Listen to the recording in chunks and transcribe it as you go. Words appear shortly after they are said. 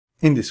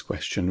In this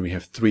question we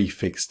have three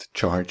fixed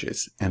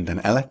charges and an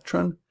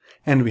electron,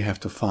 and we have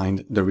to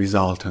find the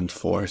resultant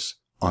force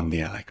on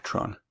the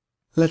electron.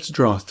 Let's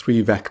draw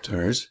three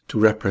vectors to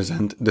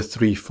represent the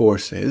three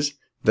forces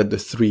that the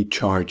three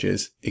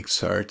charges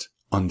exert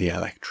on the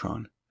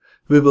electron.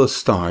 We will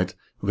start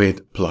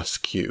with plus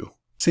Q.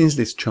 Since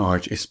this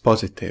charge is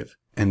positive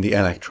and the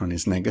electron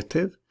is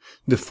negative,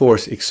 the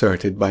force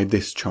exerted by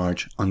this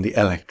charge on the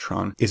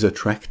electron is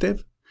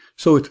attractive,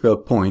 so it will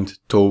point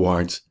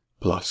towards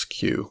plus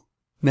Q.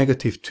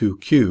 Negative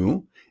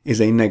 2Q is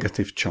a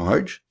negative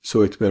charge,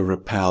 so it will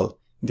repel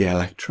the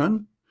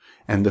electron,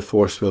 and the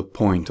force will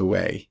point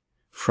away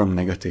from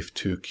negative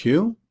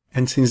 2Q.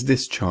 And since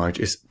this charge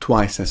is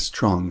twice as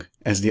strong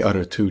as the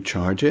other two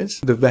charges,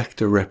 the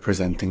vector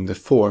representing the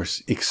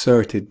force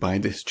exerted by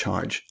this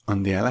charge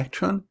on the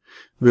electron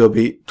will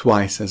be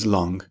twice as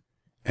long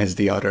as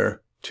the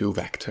other two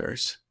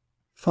vectors.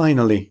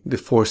 Finally, the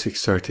force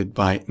exerted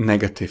by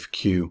negative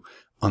Q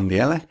on the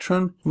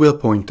electron will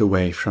point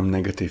away from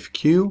negative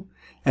Q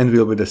and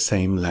will be the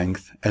same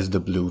length as the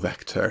blue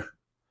vector.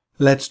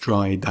 Let's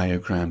draw a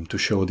diagram to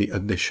show the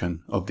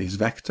addition of these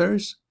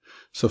vectors.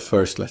 So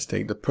first let's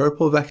take the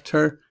purple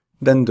vector,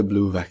 then the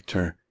blue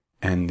vector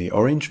and the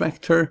orange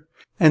vector,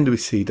 and we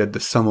see that the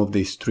sum of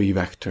these three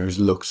vectors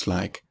looks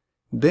like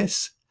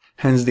this.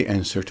 Hence the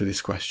answer to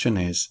this question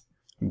is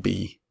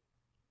B.